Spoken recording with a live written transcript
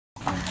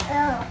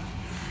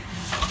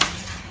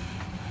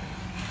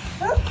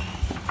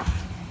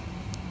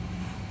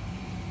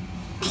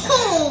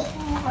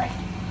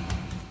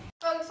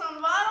Focus on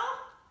the bottle.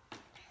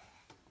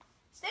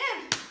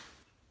 Stand.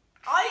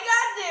 All you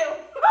gotta do.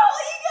 All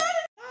you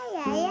gotta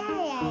do.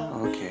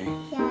 Okay.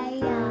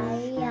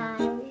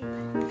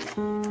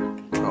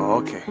 Oh,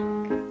 okay.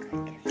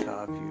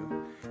 Love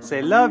you.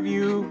 Say love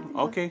you.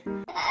 Okay.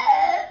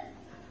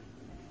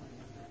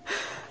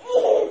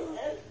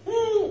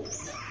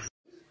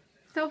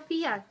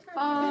 Sophia.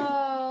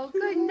 Oh,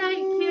 good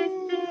night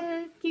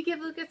kisses. Can you give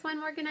Lucas one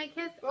more good night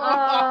kiss?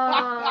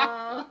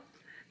 Oh.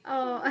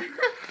 Oh.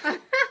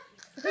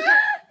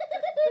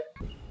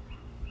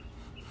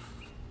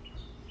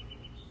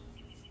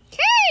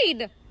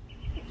 Cade!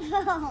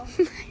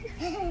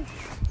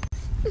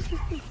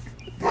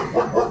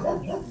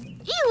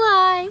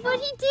 Eli,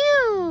 what'd he do?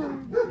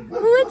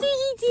 What did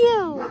he do?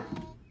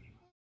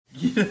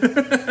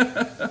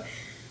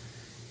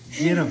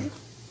 Get him.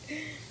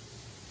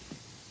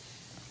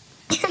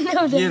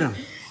 No, Get him.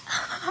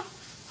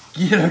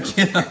 Get him.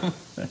 Get him.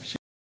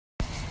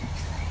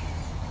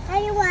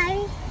 Are you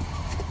ready?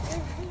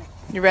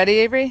 You ready,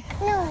 Avery?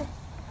 No.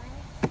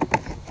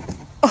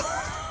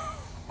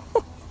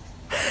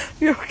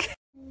 You okay?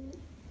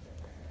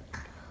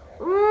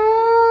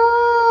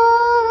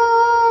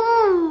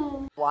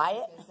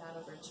 Wyatt?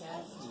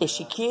 Is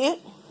she cute?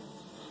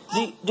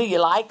 Do you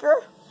like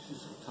her?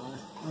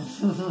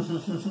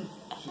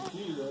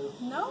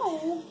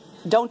 No.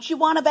 Don't you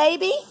want a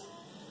baby?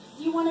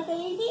 Do you want a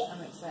baby?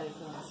 I'm excited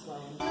for this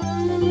one.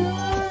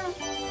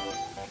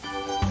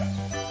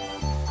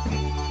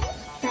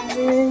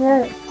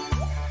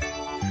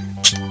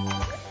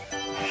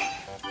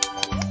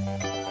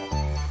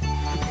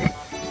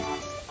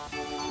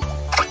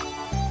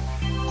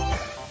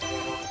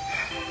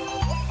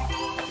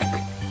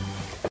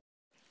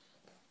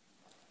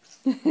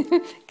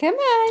 Come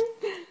on.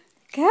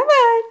 Come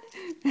on.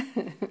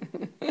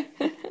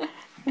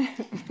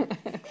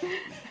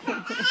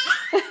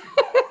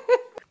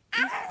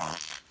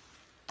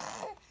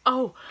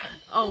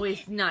 Oh,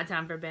 it's not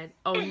time for bed.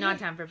 Oh, not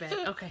time for bed.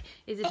 Okay.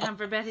 Is it time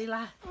for bed,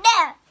 Eli?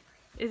 No.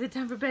 Is it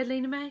time for bed,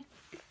 Lena May?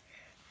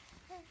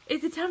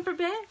 Is it time for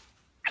bed?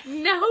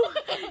 No.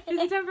 Is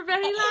it time for bed,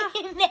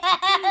 Eli? No.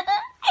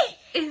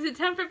 Is it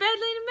time for bed,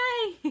 Lena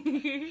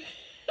May?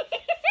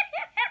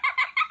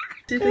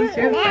 Do you think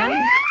you're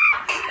funny?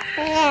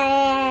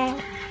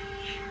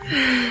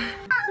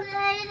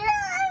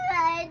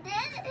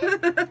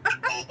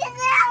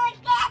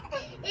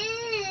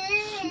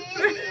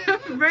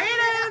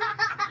 Brayden!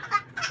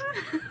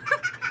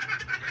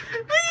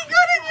 What are you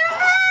got in your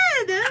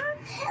head?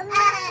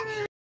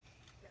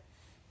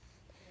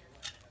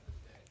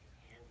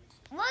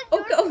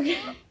 Okay.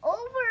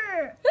 Over.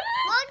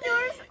 Look,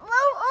 there's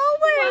flow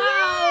over.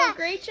 Wow, Yeah.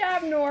 great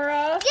job,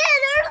 Nora. Yeah,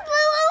 there's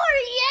flow over.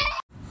 Yeah.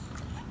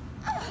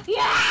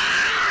 Yeah.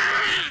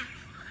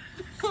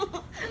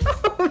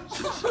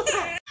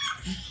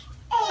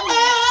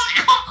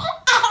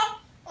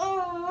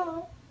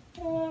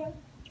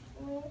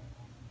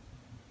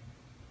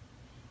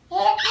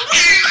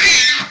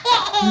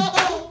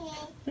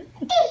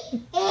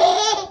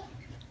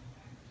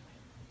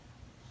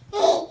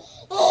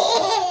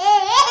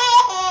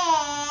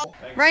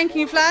 Ryan, can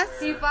you floss?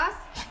 Can you floss?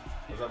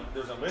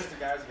 There's a list of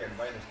guys that get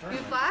invited to this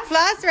tournament. Floss?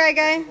 Floss, right,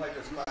 guy? Like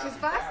this class Just of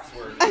floss?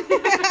 passwords.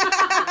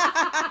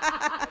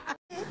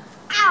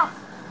 Ow.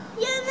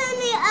 You let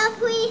me up,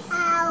 please.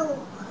 Ow.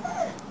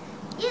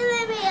 You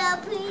let me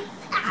up, please.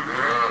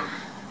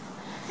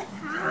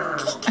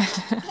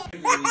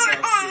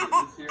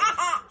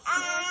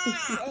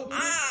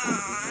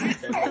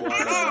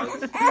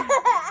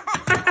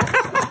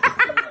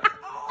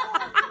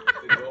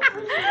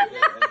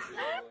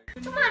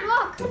 Come on,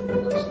 walk. Come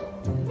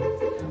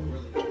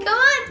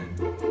on.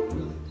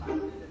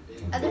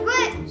 Other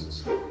foot.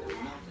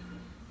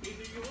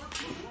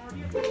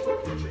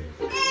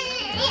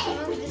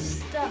 Move this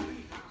stuff.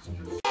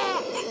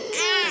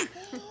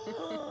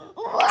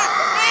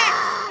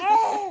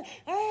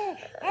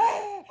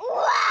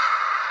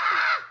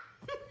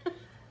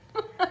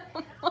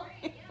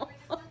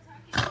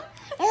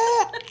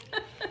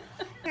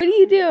 What are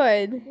you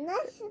doing?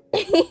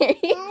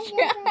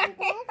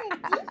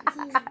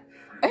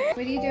 What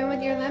are you doing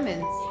with your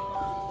lemons?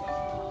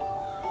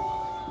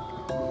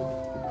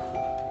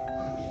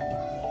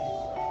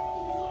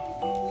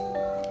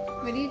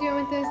 What are you doing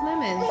with those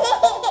lemons?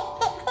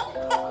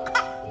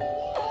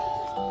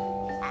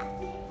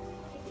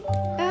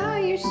 Oh,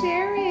 you're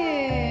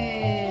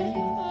sharing.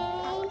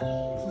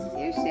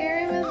 You're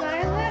sharing with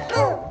Violet?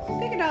 Oh,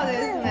 look at all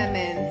those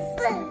lemons.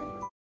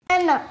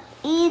 I'm not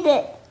eat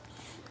it.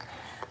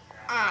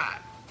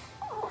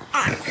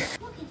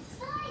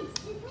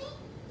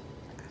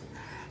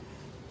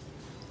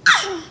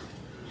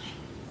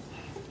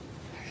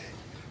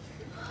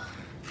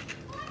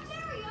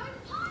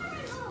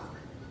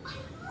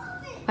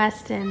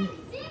 Weston.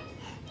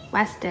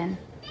 Weston.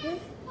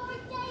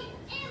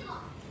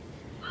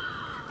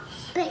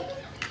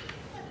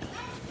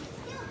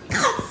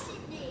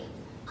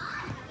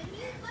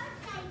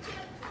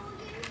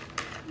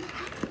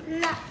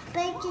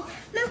 baby.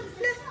 No,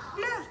 no,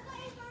 no.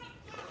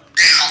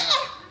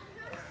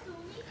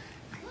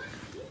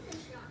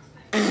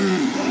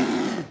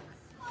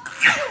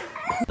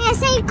 Yeah,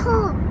 say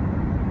cool.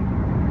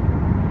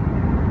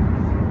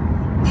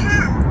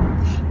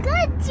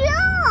 Good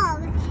job.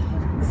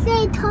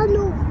 Say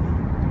tunnel.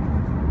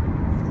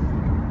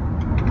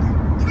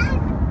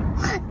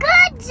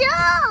 Good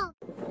job.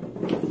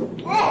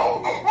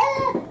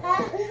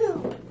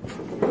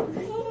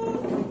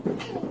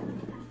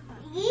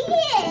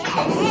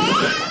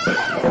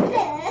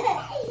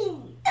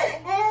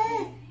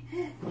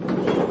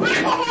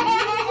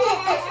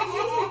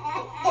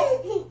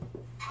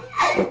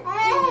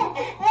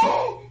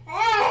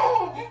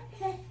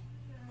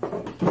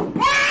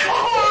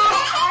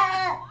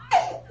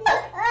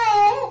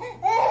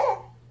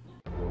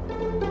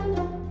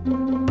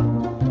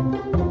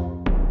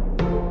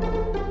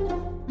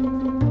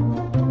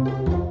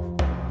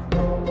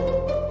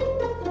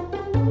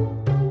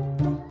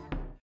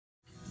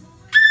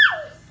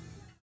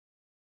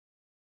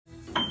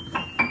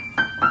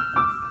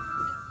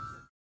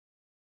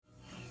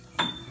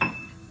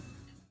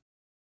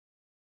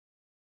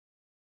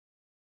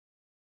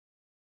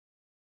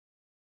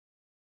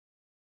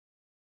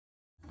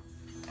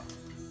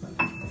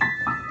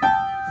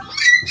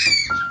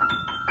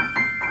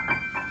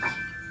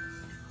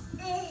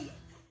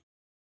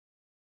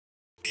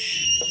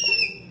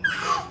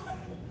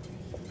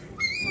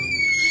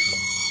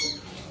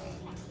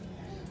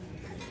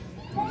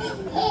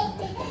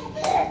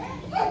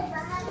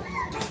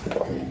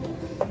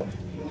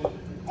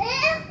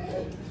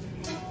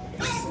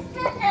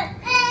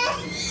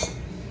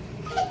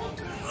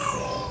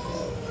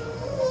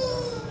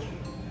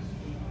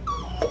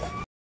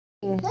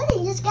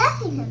 Daddy, just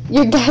gassing him.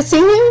 You're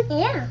gassing him?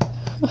 Yeah.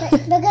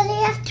 Because he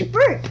has to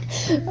burp.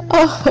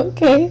 Oh,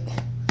 okay.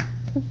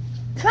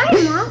 Try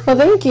it, Mom. Well,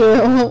 thank you.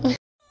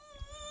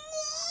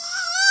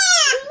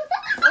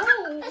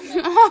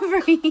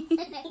 Aubrey.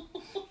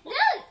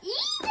 No,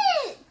 eat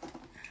it.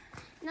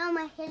 No,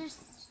 my hair's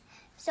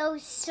so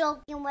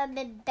soaking with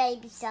the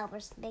baby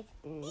silvers. Baby.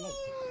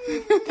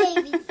 She's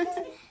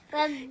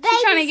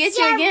trying to get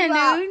you again,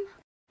 dude.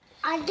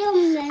 I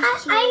don't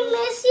miss you. I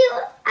miss you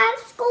at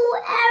school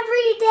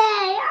every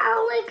day.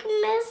 I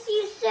miss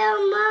you so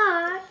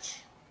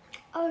much.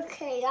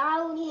 Okay,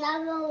 I'll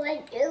never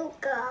let you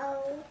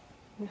go.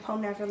 I'll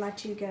never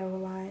let you go,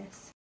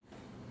 Elias.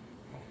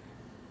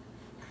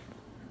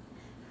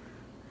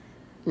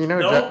 You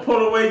know, Don't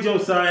pull away,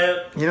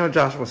 Josiah. you know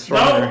Josh was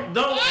stronger. Don't.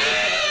 Don't.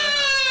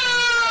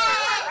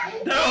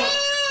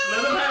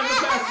 Let him have the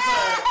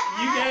pacifier.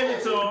 You gave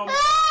it to him.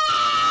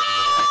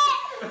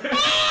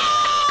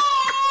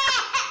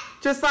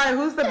 Josiah,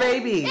 who's the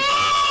baby?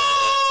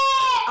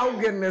 Oh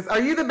goodness,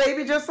 are you the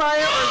baby,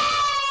 Josiah?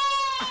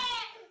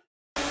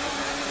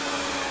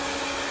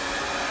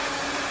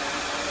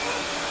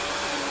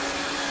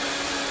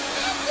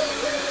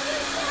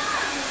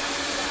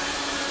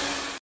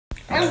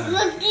 I'm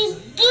going to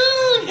do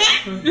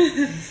that.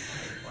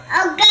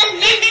 I'm going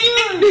to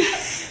do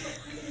that.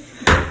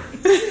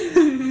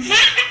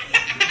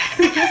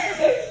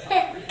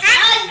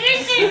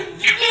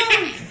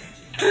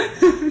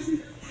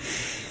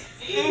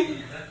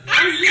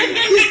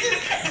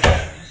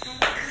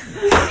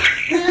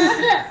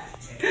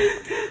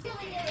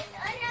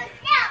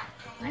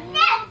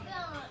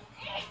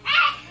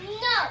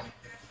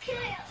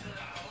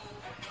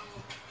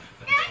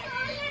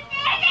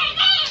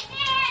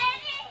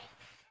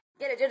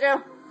 Get it,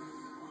 Jojo.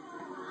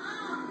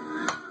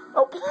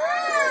 Oh.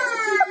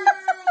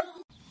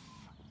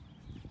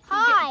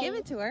 Hide. Give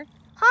it to her.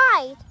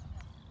 Hide.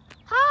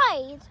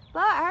 Hide.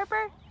 What,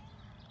 Harper?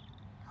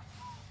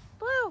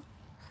 Blue.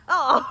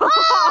 Oh.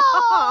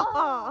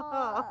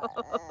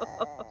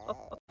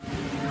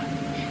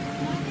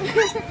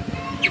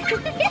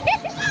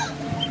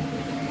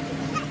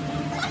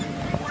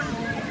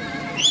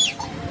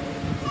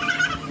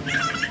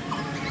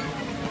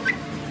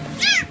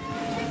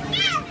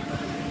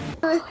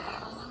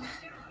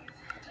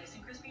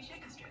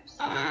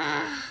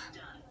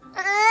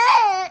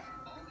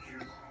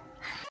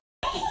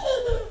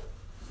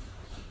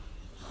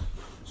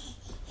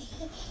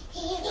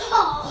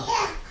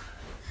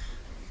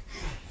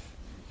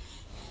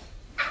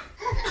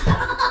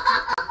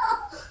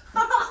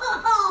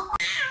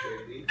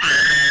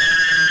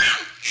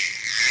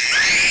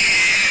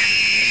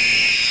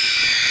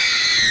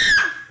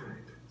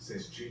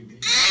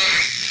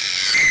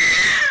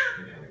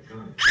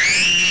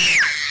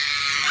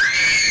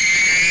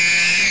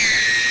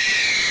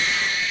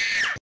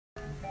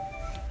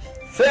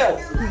 ¡Feo!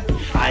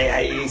 Ay,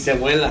 ay, se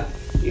vuela.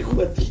 Hijo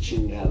de tu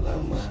chingada,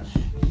 man.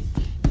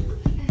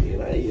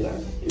 Mira, mira.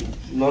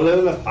 ¿No le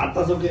veo las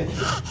patas o qué?